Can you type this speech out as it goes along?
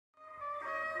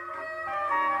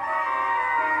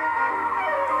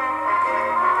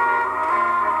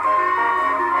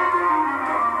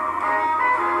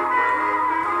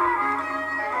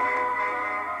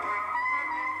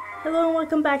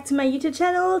welcome back to my YouTube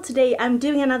channel. Today I'm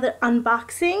doing another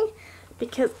unboxing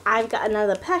because I've got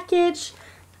another package.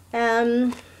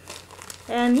 And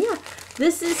yeah,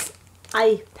 this is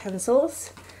eye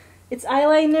pencils. It's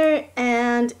eyeliner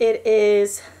and it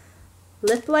is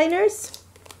lip liners.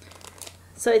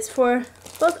 So it's for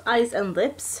both eyes and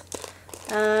lips.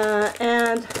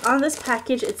 And on this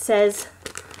package it says,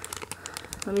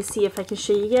 let me see if I can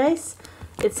show you guys.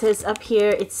 It says up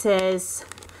here, it says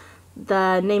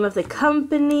the name of the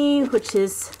company, which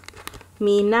is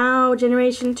Me Now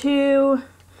Generation 2,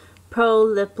 Pro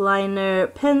Lip Liner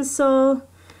Pencil,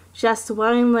 just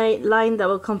one line that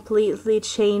will completely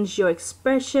change your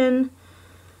expression,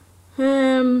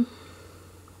 smoother,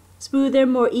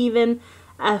 more even,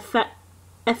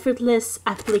 effortless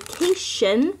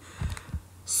application.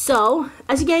 So,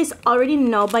 as you guys already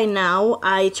know by now,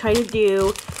 I try to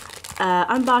do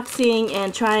unboxing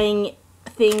and trying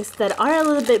things that are a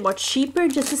little bit more cheaper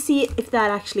just to see if that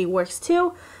actually works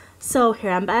too. So here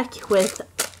I'm back with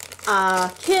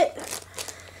a kit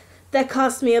that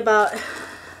cost me about,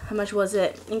 how much was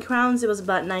it? In crowns it was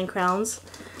about 9 crowns,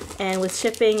 and with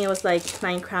shipping it was like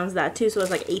 9 crowns that too, so it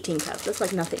was like 18 crowns. That's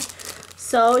like nothing.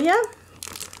 So yeah,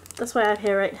 that's what I have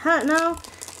here right now.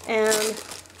 And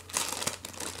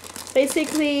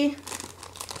basically,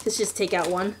 let's just take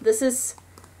out one. This is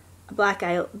a black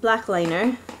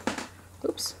liner.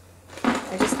 Oops,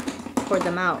 I just poured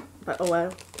them out, but oh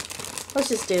well. Let's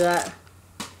just do that.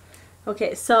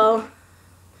 Okay, so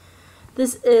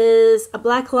this is a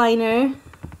black liner.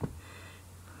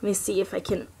 Let me see if I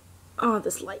can, oh,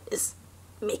 this light is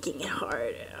making it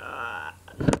hard.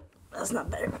 That's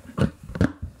not better.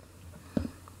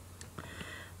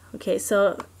 Okay,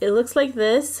 so it looks like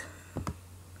this.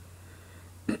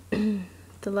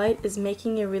 The light is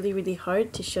making it really, really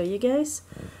hard to show you guys.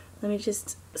 Let me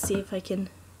just see if I can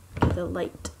get the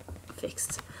light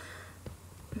fixed.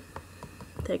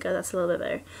 There you go, that's a little bit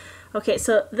better. Okay,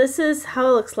 so this is how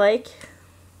it looks like.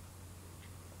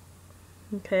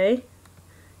 Okay.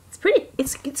 It's pretty,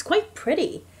 it's quite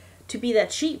pretty to be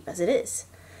that cheap as it is.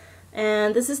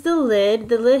 And this is the lid.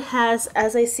 The lid has,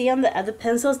 as I see on the other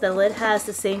pencils, the lid has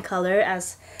the same color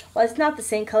as, well, it's not the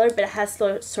same color, but it has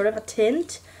sort of a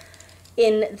tint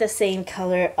in the same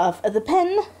color of the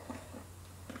pen.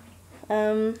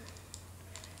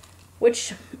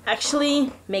 Which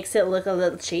actually makes it look a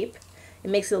little cheap. It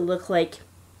makes it look like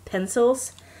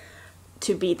pencils,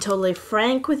 to be totally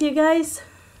frank with you guys.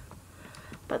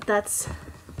 But that's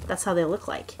how they look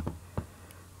like.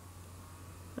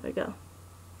 There we go.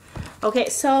 Okay,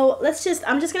 so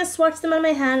I'm just gonna swatch them on my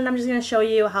hand and I'm just gonna show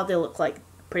you how they look like,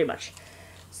 pretty much.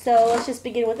 So let's just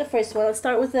begin with the first one. Let's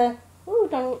start with the, ooh,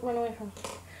 don't run away from me.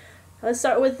 Let's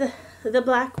start with the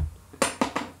black.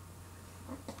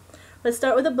 Let's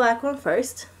start with the black one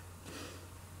first.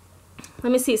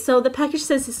 Let me see. So the package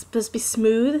says it's supposed to be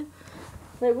smooth.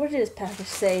 Like, what did this package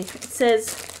say? It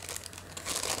says,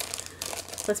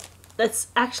 let's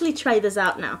actually try this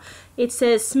out now. It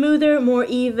says smoother, more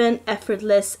even,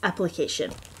 effortless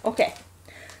application. Okay.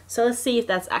 So let's see if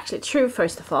that's actually true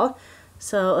first of all.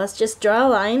 So let's just draw a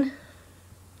line.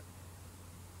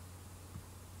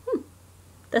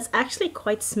 That's actually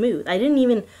quite smooth. I didn't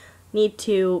even need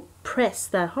to press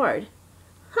that hard.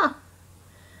 Huh.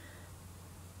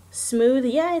 Smooth,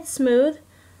 yeah, it's smooth.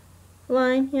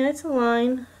 Line, yeah, it's a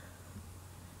line.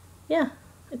 Yeah,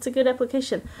 it's a good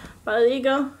application. But there you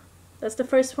go. That's the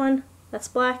first one. That's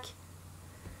black.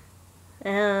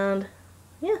 And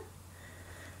yeah.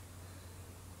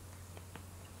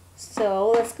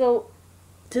 So let's go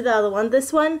to the other one.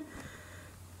 This one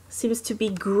seems to be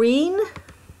green.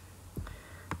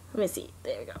 Let me see.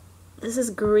 There we go. This is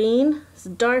green. It's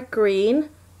dark green.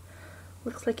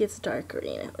 Looks like it's dark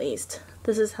green at least.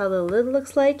 This is how the lid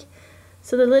looks like.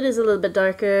 So the lid is a little bit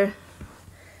darker.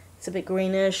 It's a bit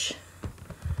greenish.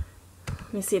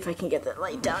 Let me see if I can get that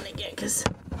light down again because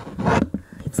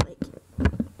it's like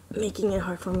making it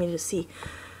hard for me to see.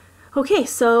 Okay,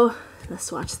 so let's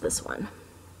swatch this one.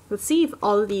 Let's see if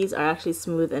all of these are actually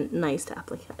smooth and nice to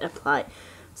apply.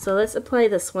 So let's apply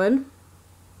this one.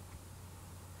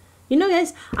 You know,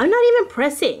 guys, I'm not even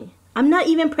pressing.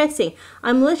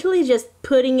 I'm literally just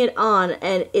putting it on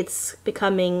and it's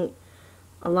becoming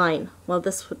a line. Well,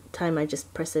 this time I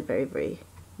just press it very, very,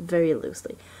 very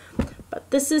loosely.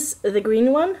 But this is the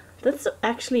green one. That's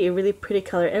actually a really pretty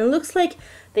color. And it looks like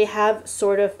they have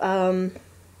sort of a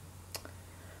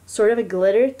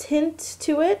glitter tint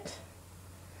to it.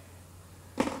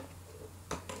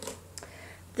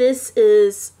 This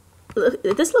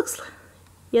looks,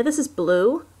 yeah, this is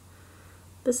blue.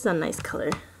 This is a nice color.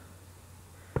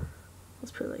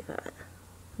 Let's put it like that.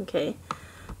 Okay,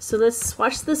 so let's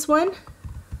swatch this one.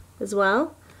 as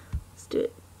well. Let's do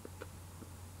it.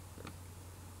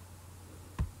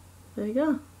 There you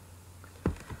go.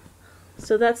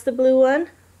 So that's the blue one.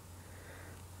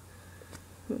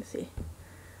 Let me see.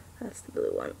 That's the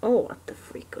blue one. Oh, what the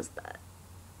freak was that?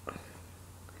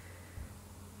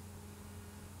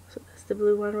 So that's the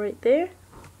blue one right there.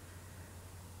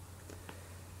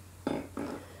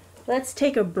 Let's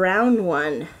take a brown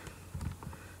one.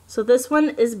 So this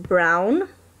one is brown,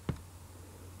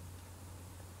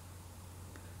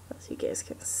 as you guys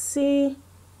can see,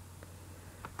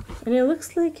 and it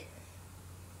looks like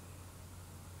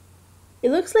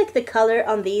the color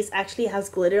on these actually has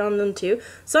glitter on them too.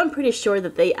 So I'm pretty sure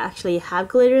that they actually have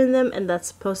glitter in them, and that's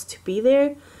supposed to be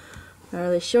there. Not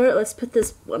really sure. Let's put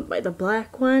this one by the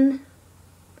black one.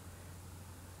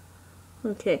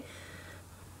 Okay.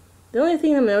 The only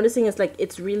thing I'm noticing is like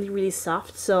it's really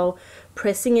soft, so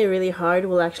pressing it really hard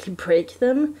will actually break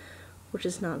them, which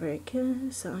is not very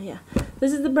good. So yeah,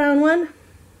 this is the brown one.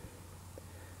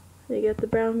 You got the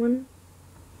brown one.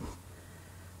 So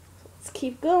let's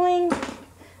keep going.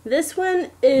 This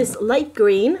one is light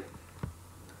green.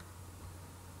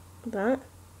 That.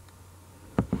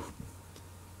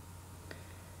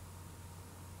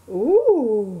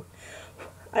 Ooh,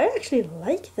 I actually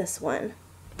like this one.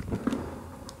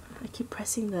 I keep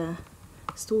pressing the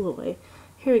stool away.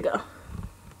 Here we go.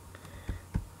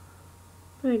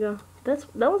 There you go. That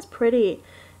one's pretty.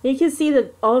 You can see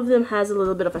that all of them has a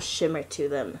little bit of a shimmer to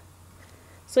them.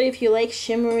 So if you like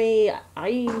shimmery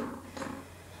eyelines,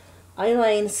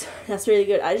 that's really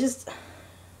good.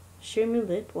 Shimmery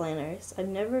lip liners. I've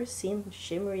never seen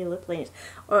shimmery lip liners,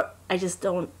 or I just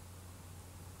don't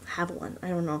have one. I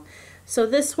don't know. So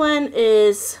this one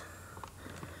is.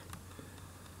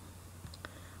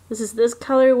 This is this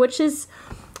color, which is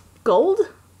gold.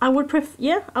 I would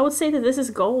say that this is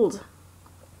gold.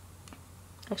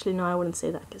 Actually, no, I wouldn't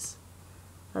say that because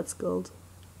that's gold.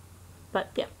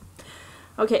 But yeah.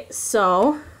 Okay,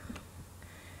 so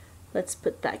let's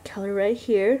put that color right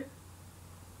here.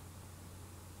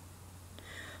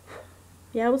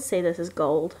 Yeah, I would say this is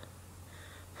gold.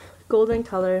 Golden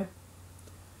color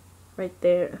right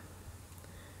there.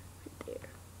 Right there.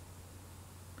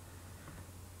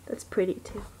 That's pretty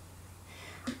too.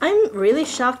 I'm really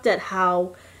shocked at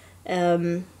how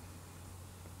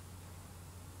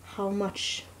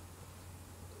much,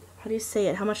 how do you say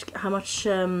it? How much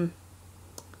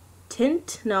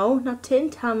tint? No, not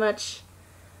tint. How much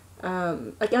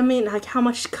like I mean like how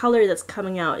much color that's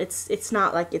coming out. It's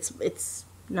not like it's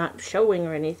not showing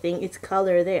or anything. It's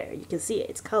color there. You can see it.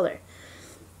 It's color.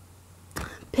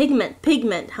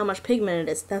 Pigment. How much pigment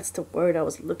it is. That's the word I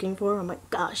was looking for. Oh my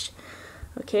gosh.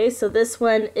 Okay, so this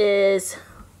one is,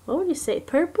 what would you say,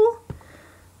 purple?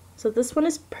 So this one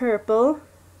is purple.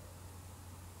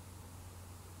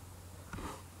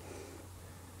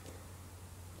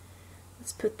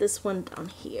 Let's put this one down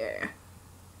here.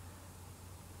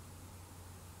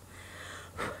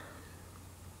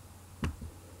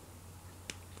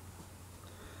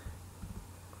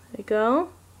 There you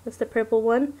go. That's the purple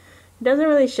one. It doesn't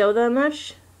really show that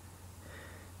much.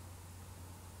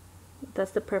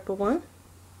 That's the purple one.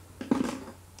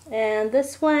 And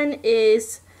this one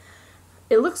is,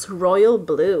 it looks royal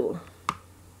blue.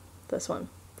 This one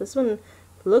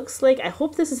looks like, I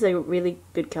hope this is a really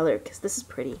good color because this is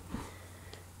pretty.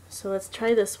 So let's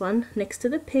try this one next to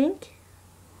the pink.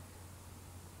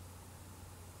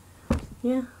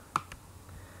 Yeah.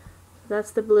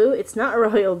 That's the blue. It's not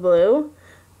royal blue.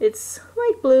 It's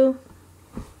light blue.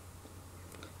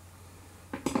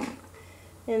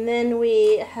 And then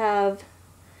we have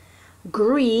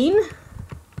green.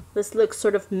 This looks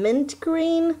sort of mint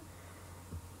green,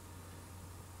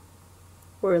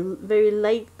 or very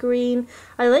light green.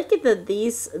 I like it that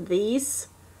these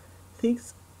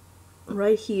things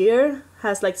right here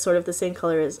has like sort of the same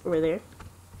color as over there.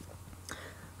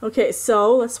 Okay,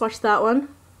 so let's watch that one.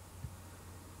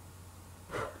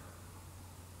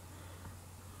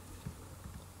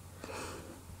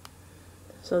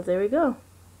 So there we go.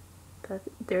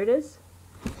 There it is.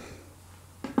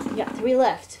 We got 3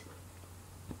 left.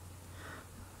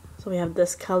 So we have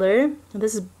this color, and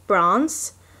this is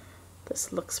bronze.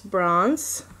 This looks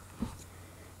bronze.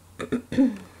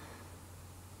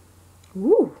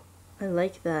 Ooh, I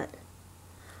like that.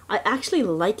 I actually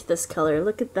like this color.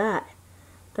 Look at that.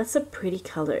 That's a pretty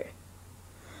color.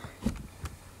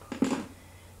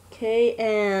 Okay,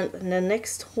 and the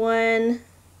next one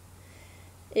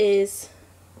is,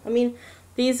 I mean,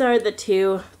 these are the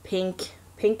two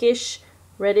pinkish,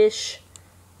 reddish.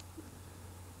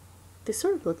 They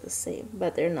sort of look the same,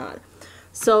 but they're not.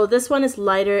 So this one is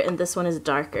lighter and this one is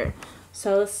darker.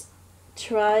 So let's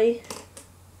try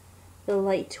the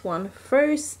light one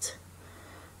first.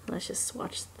 Let's just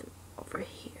swatch over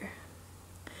here.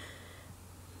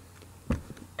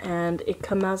 And it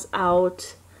comes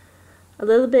out a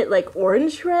little bit like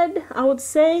orange red, I would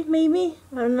say, maybe.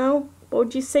 I don't know. What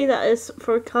would you say that is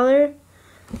for color?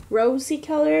 Rosy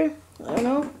color? I don't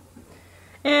know.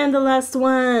 And the last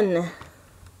one.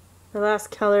 The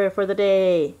last color for the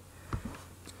day.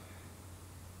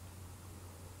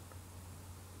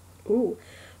 Ooh.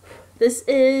 This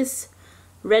is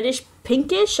reddish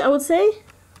pinkish, I would say.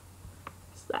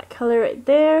 It's that color right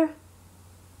there.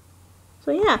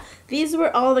 So yeah, these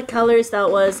were all the colors that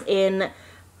was in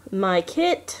my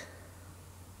kit.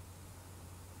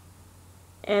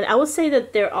 And I would say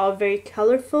that they're all very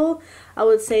colorful. I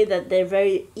would say that they're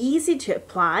very easy to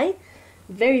apply.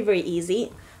 Very, very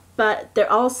easy. But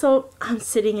they're also, I'm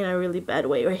sitting in a really bad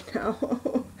way right now.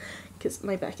 Because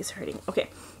my back is hurting. Okay.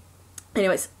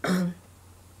 Anyways.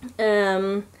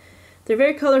 They're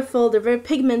very colorful. They're very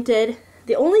pigmented.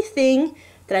 The only thing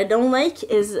that I don't like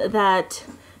is that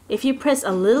if you press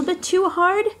a little bit too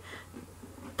hard,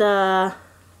 trying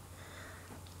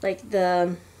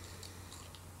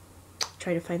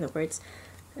to find the words,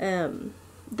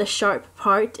 the sharp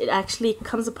part, it actually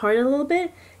comes apart a little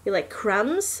bit. It like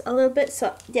crumbs a little bit.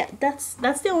 So yeah, that's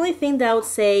the only thing that I would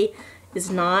say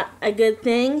is not a good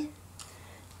thing.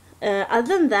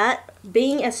 Other than that,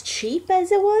 being as cheap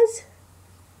as it was,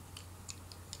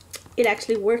 it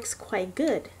actually works quite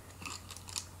good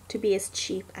to be as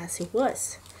cheap as it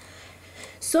was.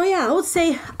 So yeah, I would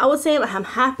say I'm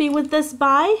happy with this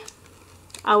buy.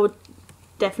 I would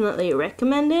definitely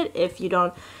recommend it if you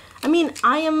don't. I mean,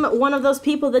 I am one of those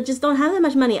people that just don't have that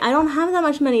much money. I don't have that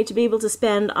much money to be able to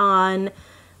spend on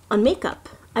makeup.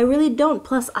 I really don't.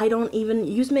 Plus, I don't even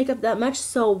use makeup that much,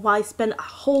 so why spend a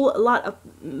whole lot of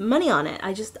money on it?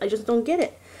 I just don't get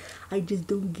it. I just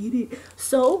don't get it.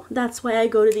 So that's why I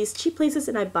go to these cheap places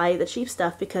and I buy the cheap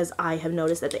stuff, because I have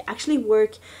noticed that they actually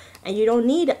work, and you don't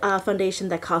need a foundation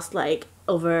that costs like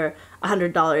over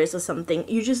 $100 or something.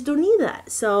 You just don't need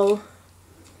that. So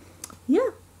yeah.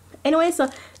 Anyway, so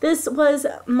this was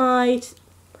my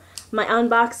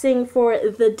unboxing for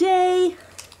the day.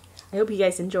 I hope you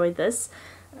guys enjoyed this.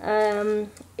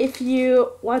 If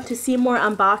you want to see more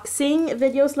unboxing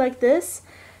videos like this,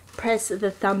 press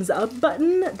the thumbs up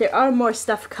button. There are more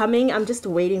stuff coming. I'm just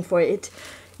waiting for it.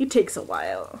 It takes a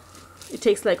while. It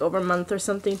takes like over a month or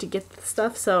something to get the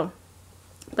stuff, so,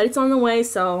 but it's on the way,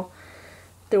 so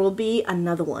there will be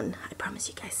another one. I promise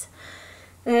you guys.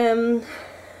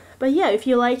 But yeah, if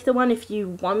you like the one, if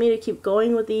you want me to keep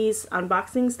going with these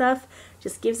unboxing stuff,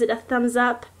 just give it a thumbs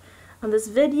up on this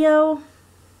video.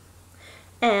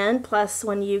 And plus,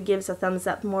 when you give a thumbs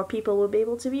up, more people will be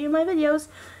able to view my videos.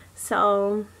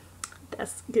 So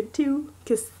that's good too,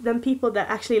 because then people that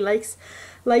actually like,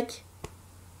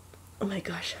 oh my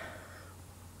gosh.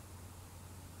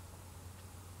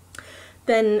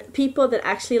 Then people that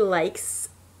actually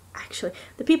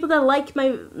the people that like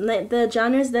the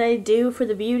genres that I do for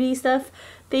the beauty stuff,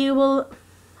 they will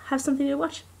have something to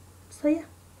watch. So yeah.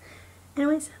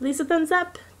 Anyways, leave a thumbs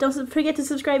up. Don't forget to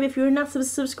subscribe if you're not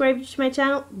subscribed to my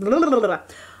channel. Blah, blah, blah, blah.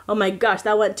 Oh my gosh,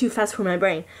 that went too fast for my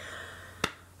brain.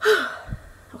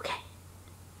 Okay.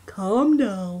 Calm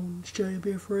down,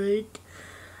 ChibiFreak.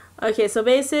 Okay, so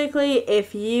basically,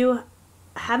 if you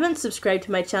haven't subscribed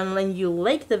to my channel and you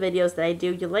like the videos that I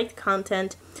do, you like the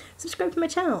content, subscribe to my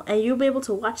channel and you'll be able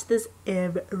to watch this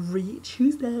every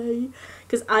Tuesday,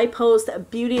 because I post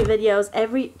beauty videos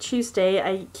every Tuesday.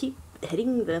 I keep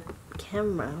hitting the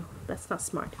camera. That's not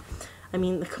smart. I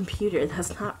mean the computer.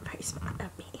 That's not very smart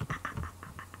of me.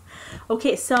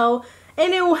 Okay, so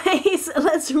anyways,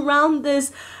 let's round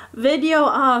this video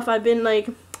off. I've been like,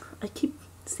 I keep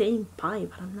saying bye,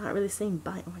 but I'm not really saying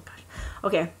bye. Oh my gosh.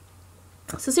 Okay.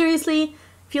 So seriously,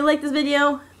 if you like this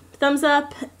video, thumbs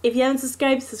up. If you haven't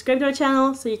subscribed, subscribe to my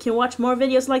channel so you can watch more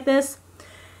videos like this.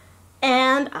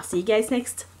 And I'll see you guys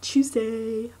next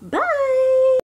Tuesday. Bye!